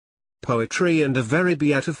poetry and a very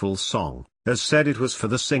beautiful song, has said it was for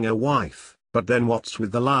the singer wife, but then what's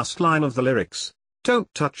with the last line of the lyrics,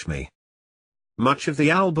 "Don't touch me"? Much of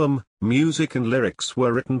the album, music and lyrics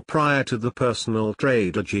were written prior to the personal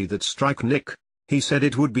tragedy that struck Nick. He said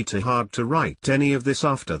it would be too hard to write any of this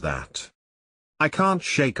after that. I can't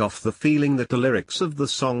shake off the feeling that the lyrics of the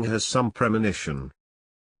song has some premonition.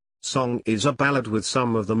 Song is a ballad with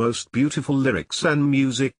some of the most beautiful lyrics and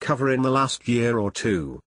music cover in the last year or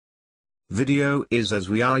two. Video is as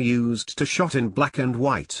we are used to shot in black and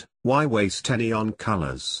white. Why waste any on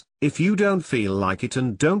colors, if you don't feel like it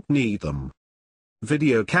and don't need them?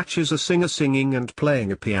 Video catches a singer singing and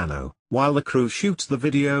playing a piano, while the crew shoots the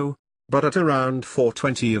video, but at around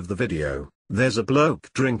 4:20 of the video, there's a bloke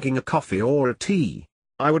drinking a coffee or a tea.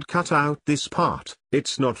 I would cut out this part.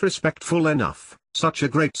 It's not respectful enough. Such a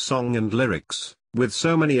great song and lyrics, with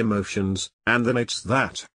so many emotions, and then it's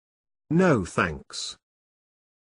that. No thanks.